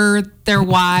murder their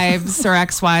wives or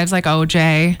ex-wives like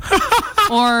OJ.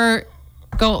 or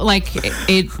go like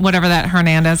whatever that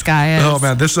Hernandez guy is. Oh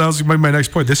man, that was my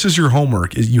next point. This is your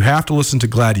homework. You have to listen to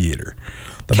Gladiator,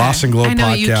 the Boston Globe podcast. I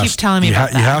know you keep telling me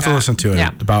about that. You have to listen to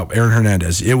it about Aaron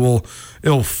Hernandez. It'll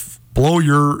blow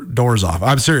your doors off.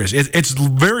 I'm serious. It's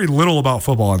very little about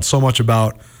football and so much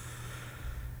about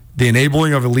the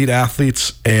enabling of elite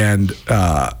athletes and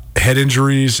head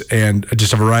injuries and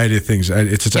just a variety of things.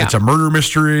 It's a murder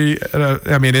mystery.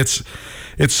 I mean, it's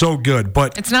so good,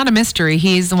 but it's not a mystery.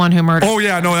 He's the one who murdered. Oh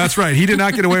yeah, no, that's right. He did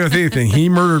not get away with anything. He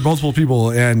murdered multiple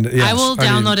people, and yes, I will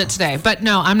download it today. But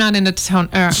no, I'm not into Tim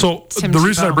the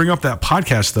reason I bring up that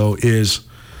podcast though is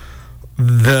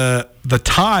the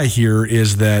tie here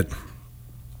is that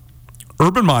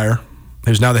Urban Meyer,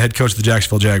 who's now the head coach of the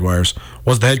Jacksonville Jaguars,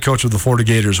 was the head coach of the Florida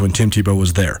Gators when Tim Tebow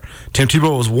was there. Tim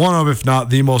Tebow was one of, if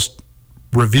not the most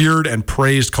revered and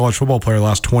praised college football player the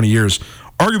last 20 years,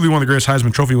 arguably one of the greatest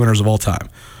Heisman Trophy winners of all time.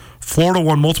 Florida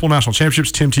won multiple national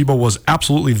championships. Tim Tebow was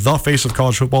absolutely the face of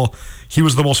college football. He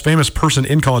was the most famous person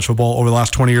in college football over the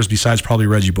last 20 years besides probably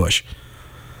Reggie Bush.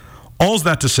 All is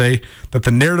that to say that the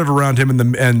narrative around him and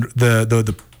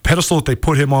the pedestal that they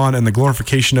put him on and the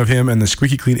glorification of him and the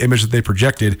squeaky clean image that they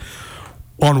projected,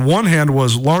 on one hand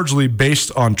was largely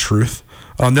based on truth.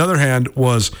 On the other hand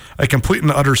was a complete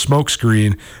and utter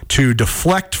smokescreen to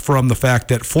deflect from the fact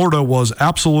that Florida was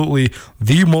absolutely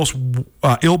the most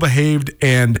ill-behaved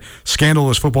and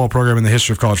scandalous football program in the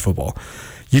history of college football.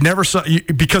 You never saw,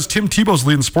 because Tim Tebow's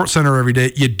leading SportsCenter every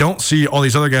day, you don't see all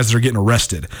these other guys that are getting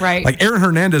arrested. Right. Like Aaron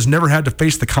Hernandez never had to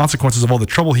face the consequences of all the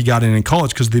trouble he got in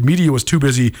college because the media was too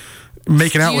busy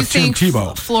making out with Tim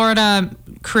Tebow. Florida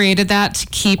created that to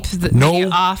keep the media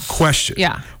off? No question.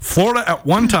 Yeah. Florida at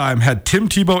one time had Tim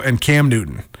Tebow and Cam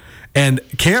Newton. And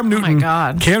Cam Newton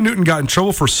got in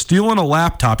trouble for stealing a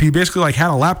laptop. He basically had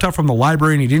a laptop from the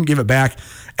library and he didn't give it back.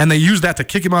 And they used that to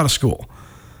kick him out of school.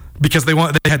 Because they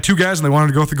had two guys and they wanted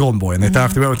to go with the Golden Boy, and they thought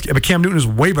if they went with, but Cam Newton is a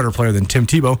way better player than Tim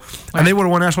Tebow, and they would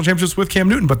have won national championships with Cam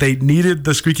Newton, but they needed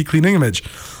the squeaky clean image.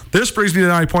 This brings me to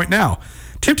my point now.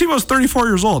 Tim Tebow is 34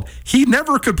 years old. He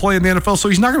never could play in the NFL, so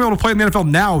he's not going to be able to play in the NFL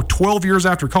now, 12 years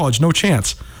after college. No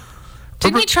chance.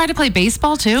 Didn't he try to play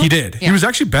baseball too? He did. Yeah. He was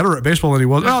actually better at baseball than he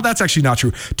was. Well, that's actually not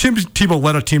true. Tim Tebow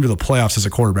led a team to the playoffs as a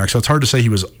quarterback, so it's hard to say he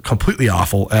was completely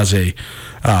awful as a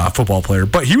football player.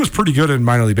 But he was pretty good in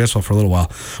minor league baseball for a little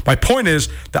while. My point is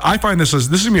that I find this is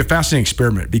going to be a fascinating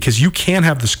experiment because you can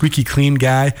have the squeaky clean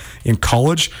guy in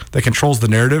college that controls the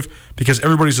narrative because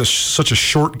everybody's such a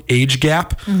short age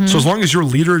gap. Mm-hmm. So as long as your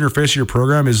leader in your face of your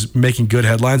program is making good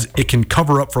headlines, it can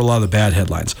cover up for a lot of the bad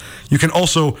headlines. You can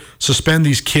also suspend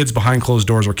these kids behind closed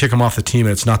doors or kick them off the team,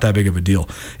 and it's not that big of a deal.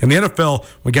 In the NFL,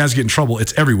 when guys get in trouble,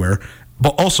 it's everywhere.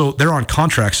 But also, they're on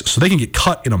contracts, so they can get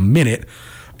cut in a minute.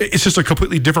 It's just a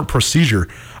completely different procedure.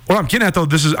 What I'm getting at, though,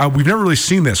 this is we've never really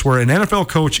seen this, where an NFL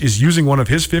coach is using one of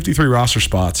his 53 roster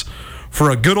spots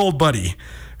for a good old buddy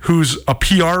who's a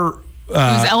PR...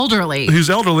 who's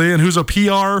elderly and who's a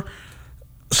PR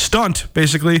stunt,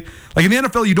 basically. Like in the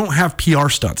NFL, you don't have PR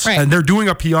stunts. Right. And they're doing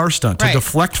a PR stunt to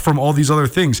deflect from all these other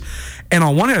things. And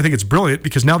on one hand, I think it's brilliant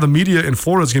because now the media in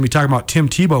Florida is going to be talking about Tim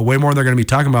Tebow way more than they're going to be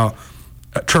talking about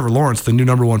Trevor Lawrence, the new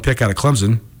number one pick out of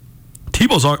Clemson.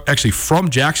 Tebow's actually from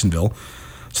Jacksonville,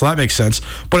 so that makes sense.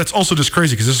 But it's also just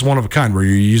crazy because this is one of a kind where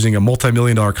you're using a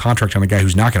multi-million-dollar contract on a guy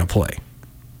who's not going to play.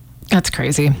 That's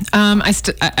crazy. I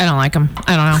don't like him.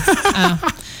 I don't know.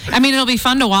 I mean, it'll be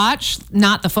fun to watch,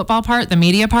 not the football part, the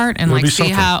media part, and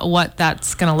see what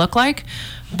that's going to look like.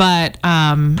 But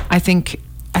I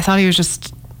thought he was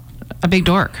just a big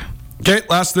dork. Okay,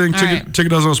 last thing, Chicken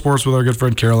Dozen Sports with our good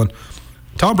friend Carolyn.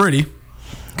 Tom Brady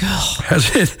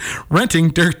has been renting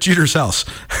Derek Jeter's house.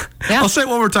 Yeah. I'll say it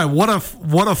one more time. What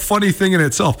a funny thing in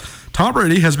itself. Tom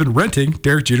Brady has been renting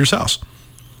Derek Jeter's house.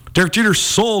 Derek Jeter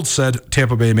sold said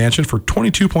Tampa Bay mansion for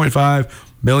 $22.5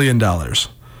 million.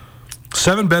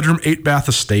 7-bedroom, 8-bath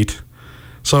estate.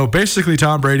 So basically,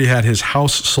 Tom Brady had his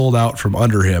house sold out from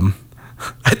under him.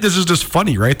 This is just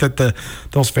funny, right? That the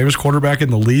most famous quarterback in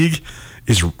the league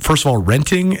is, first of all,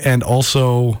 renting and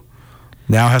also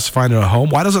now has to find a home.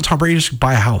 Why doesn't Tom Brady just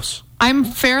buy a house? I'm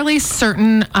fairly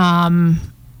certain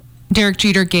Derek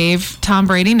Jeter gave Tom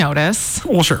Brady notice.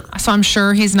 Well, sure. So I'm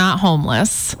sure he's not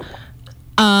homeless.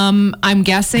 I'm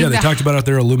guessing. Yeah, they talked about it at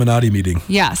their Illuminati meeting.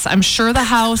 Yes, I'm sure the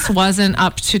house wasn't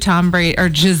up to Tom Brady or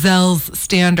Gisele's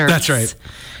standards. That's right.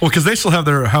 Well, because they still have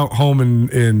their home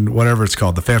in whatever it's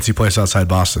called, the fancy place outside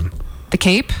Boston. The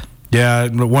Cape? Yeah,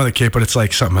 one of the Cape, but it's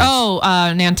like something else.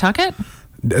 Oh, Nantucket?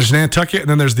 There's Nantucket, and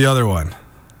then there's the other one.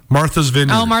 Martha's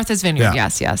Vineyard. Oh, Martha's Vineyard. Yeah.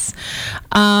 Yes.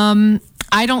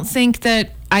 I don't think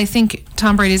that. I think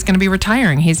Tom Brady's going to be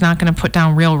retiring. He's not going to put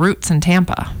down real roots in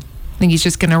Tampa. think he's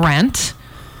just going to rent,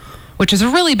 which is a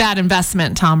really bad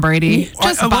investment, Tom Brady.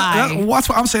 Just buy. That's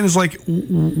what I'm saying is like,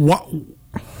 what?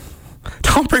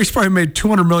 Tom Brady's probably made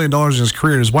 $200 million in his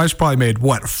career. His wife's probably made,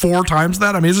 4 times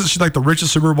that? I mean, isn't she like the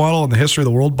richest supermodel in the history of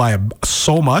the world by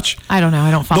so much? I don't know.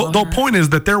 I don't follow The point is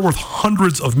that they're worth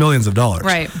hundreds of millions of dollars.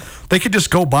 Right. They could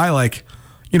just go buy like,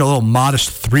 a little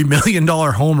modest $3 million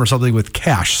home or something with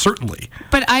cash, certainly.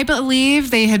 But I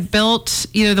believe they had built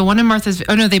either the one in Martha's.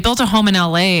 Oh no, they built a home in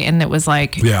L.A. and it was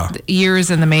like years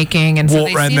in the making, and so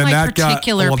they seem like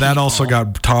particular people. That also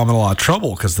got Tom in a lot of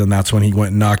trouble because then that's when he went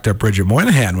and knocked up Bridget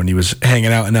Moynihan when he was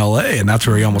hanging out in L.A. and that's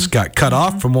where he almost got cut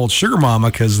off from old Sugar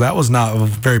Mama because that was not a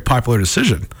very popular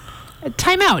decision.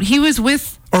 Time out. He was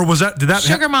with. Or was that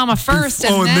Sugar Mama first?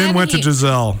 And then went to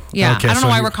Giselle. Yeah, okay, I don't know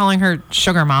why we're calling her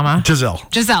Sugar Mama.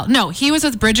 Giselle. No, he was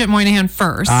with Bridget Moynihan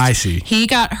first. I see. He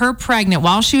got her pregnant.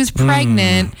 While she was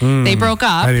pregnant, they broke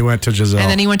up. And he went to Giselle.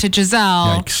 And then he went to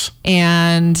Giselle. Yikes.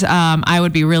 And I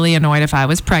would be really annoyed if I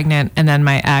was pregnant and then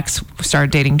my ex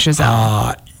started dating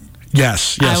Giselle.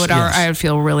 Yes. I would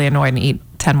feel really annoyed and eat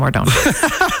 10 more donuts.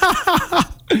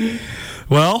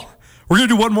 Well, we're going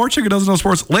to do one more Chicken Doesn't Know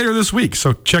Sports later this week,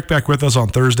 so check back with us on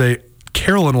Thursday.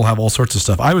 Carolyn will have all sorts of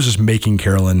stuff. I was just making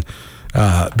Carolyn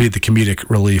be the comedic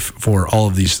relief for all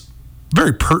of these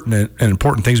very pertinent and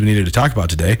important things we needed to talk about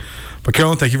today. But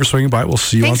Carolyn, thank you for swinging by. We'll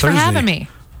see you on Thursday. Thanks for having me.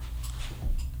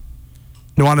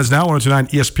 Nuanez Now,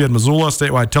 102.9 ESPN Missoula,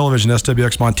 statewide television,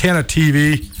 SWX Montana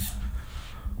TV.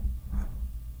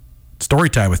 Story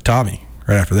time with Tommy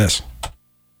right after this.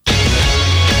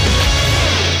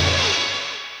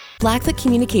 Blackfoot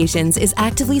Communications is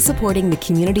actively supporting the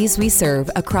communities we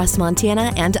serve across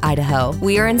Montana and Idaho.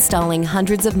 We are installing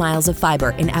hundreds of miles of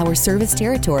fiber in our service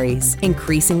territories,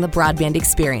 increasing the broadband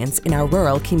experience in our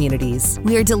rural communities.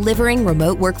 We are delivering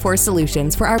remote workforce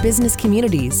solutions for our business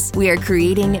communities. We are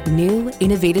creating new,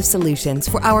 innovative solutions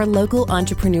for our local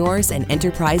entrepreneurs and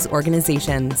enterprise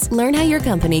organizations. Learn how your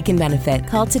company can benefit.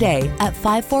 Call today at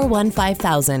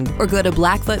 541-5000 or go to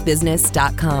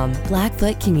blackfootbusiness.com.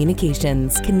 Blackfoot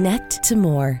Communications. Connect to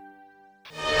more.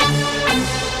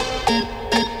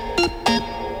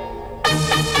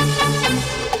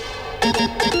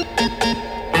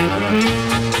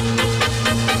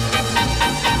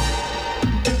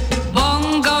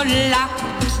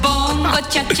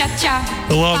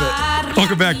 I love it.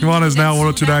 Welcome back. Nuanez Now,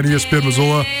 102.9 ESPN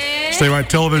Missoula, statewide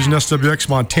television, SWX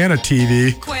Montana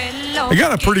TV. I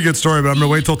got a pretty good story, but I'm going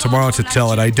to wait till tomorrow to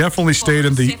tell it. I definitely stayed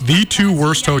in the 2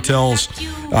 worst hotels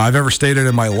I've ever stayed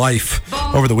in my life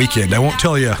over the weekend. I won't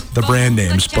tell you the brand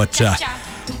names, but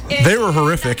they were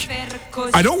horrific.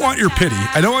 I don't want your pity.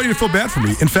 I don't want you to feel bad for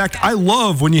me. In fact, I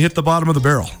love when you hit the bottom of the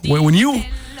barrel.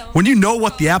 When you know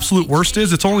what the absolute worst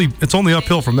is, it's only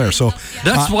uphill from there. So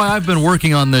that's why I've been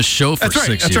working on this show for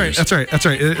 6 years. That's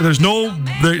right. There's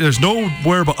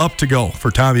nowhere but up to go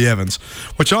for Tommy Evans.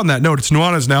 Which on that note, it's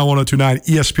Nuanez Now, 102.9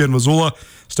 ESPN Missoula,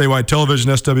 statewide television,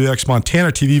 SWX Montana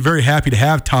TV. Very happy to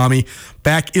have Tommy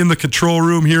back in the control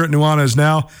room here at Nuanez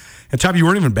Now. And Tommy, you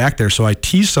weren't even back there, so I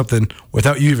teased something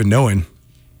without you even knowing.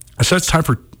 I said it's time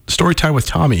for story time with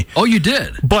Tommy. Oh, you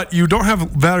did? But you don't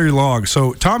have very long.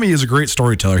 So Tommy is a great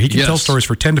storyteller. He can tell stories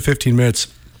for 10 to 15 minutes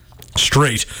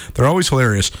straight. They're always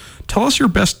hilarious. Tell us your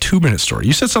best 2-minute story.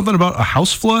 You said something about a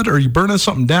house flood, or are you burning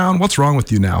something down? What's wrong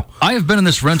with you now? I have been in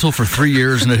this rental for 3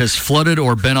 years, and it has flooded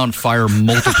or been on fire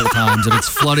multiple times, and it's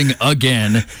flooding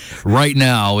again right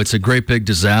now. It's a great big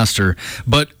disaster.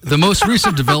 But the most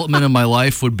recent development in my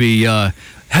life would be...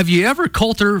 have you ever,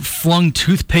 Coulter, flung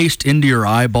toothpaste into your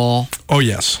eyeball? Oh,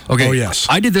 yes. Okay. Oh, yes.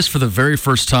 I did this for the very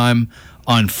first time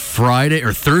on Friday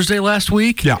or Thursday last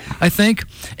week, I think.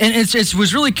 And it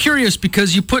was really curious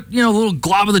because you put, a little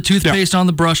glob of the toothpaste on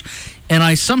the brush, and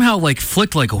I somehow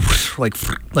flicked like I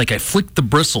flicked the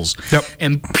bristles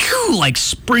and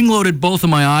spring-loaded both of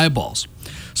my eyeballs.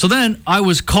 So then I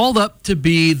was called up to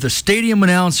be the stadium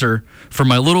announcer for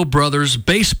my little brother's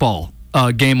baseball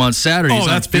game on Saturdays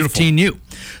on 15U.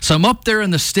 So I'm up there in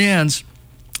the stands.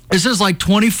 This is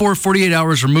 48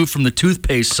 hours removed from the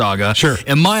toothpaste saga. Sure.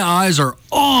 And my eyes are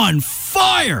on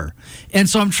fire. And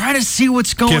so I'm trying to see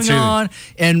what's going on.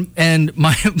 And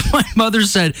my mother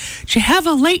said, "Did you have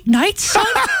a late night, son?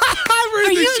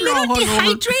 Are you a little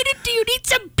dehydrated? Do you need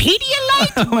some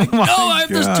Pedialyte?" No, I have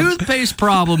this toothpaste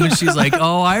problem. And she's like,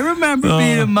 "Oh, I remember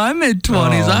being in my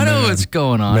mid-20s. I know what's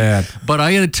going on." Man. But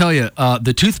I got to tell you,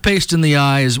 the toothpaste in the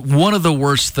eye is one of the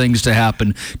worst things to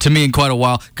happen to me in quite a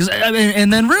while.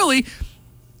 And then really,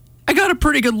 I got a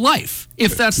pretty good life,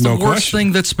 if that's the worst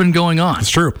thing that's been going on. It's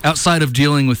true. Outside of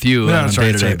dealing with you on a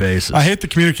day-to-day basis. I hate the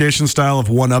communication style of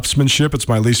one-upsmanship. It's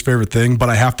my least favorite thing, but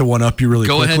I have to one-up you really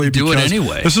quickly. Go ahead and do it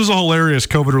anyway. This is a hilarious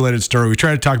COVID-related story. We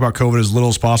try to talk about COVID as little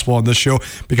as possible on this show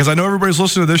because I know everybody's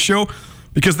listening to this show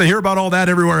because they hear about all that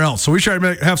everywhere else. So we try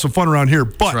to have some fun around here.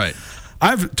 But that's right.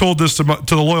 I've told this to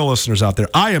the loyal listeners out there.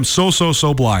 I am so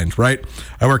blind, right?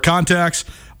 I wear contacts.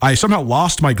 I somehow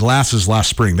lost my glasses last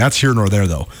spring. That's here nor there,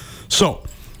 though. So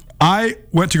I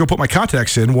went to go put my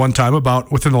contacts in one time about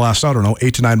within the last,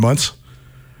 8 to 9 months.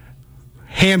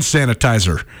 Hand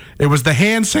sanitizer. It was the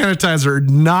hand sanitizer,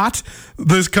 not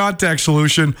this contact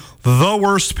solution. The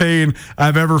worst pain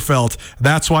I've ever felt.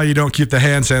 That's why you don't keep the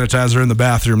hand sanitizer in the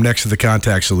bathroom next to the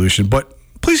contact solution. But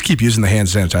please keep using the hand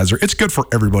sanitizer. It's good for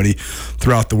everybody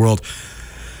throughout the world.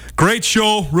 Great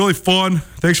show, really fun.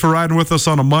 Thanks for riding with us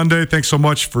on a Monday. Thanks so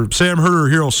much for Sam Herder,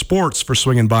 Hero Sports, for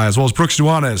swinging by, as well as Brooks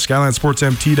Nuanez,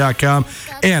 SkylineSportsMT.com,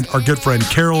 and our good friend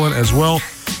Carolyn as well.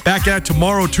 Back at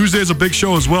tomorrow. Tuesday is a big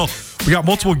show as well. We got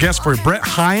multiple guests for you. Brett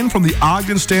Hine from the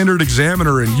Ogden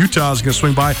Standard-Examiner in Utah is going to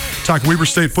swing by, talk Weber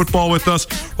State football with us.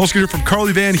 We're also going to hear from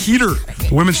Carly Van Heater, the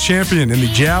women's champion in the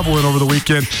javelin over the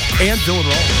weekend, and Dylan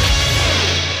Roll.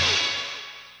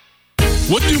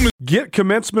 Get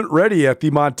commencement ready at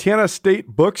the Montana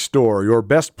State Bookstore, your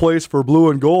best place for blue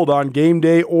and gold on game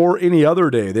day or any other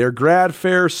day. Their grad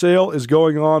fair sale is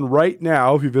going on right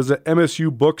now if you visit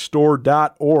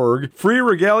msubookstore.org. Free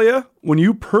regalia when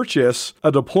you purchase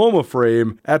a diploma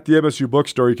frame at the MSU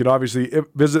Bookstore. You can obviously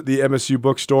visit the MSU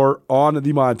Bookstore on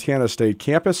the Montana State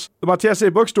campus. The Montana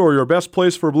State Bookstore, your best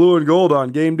place for blue and gold on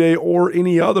game day or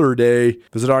any other day.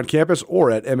 Visit on campus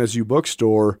or at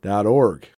msubookstore.org.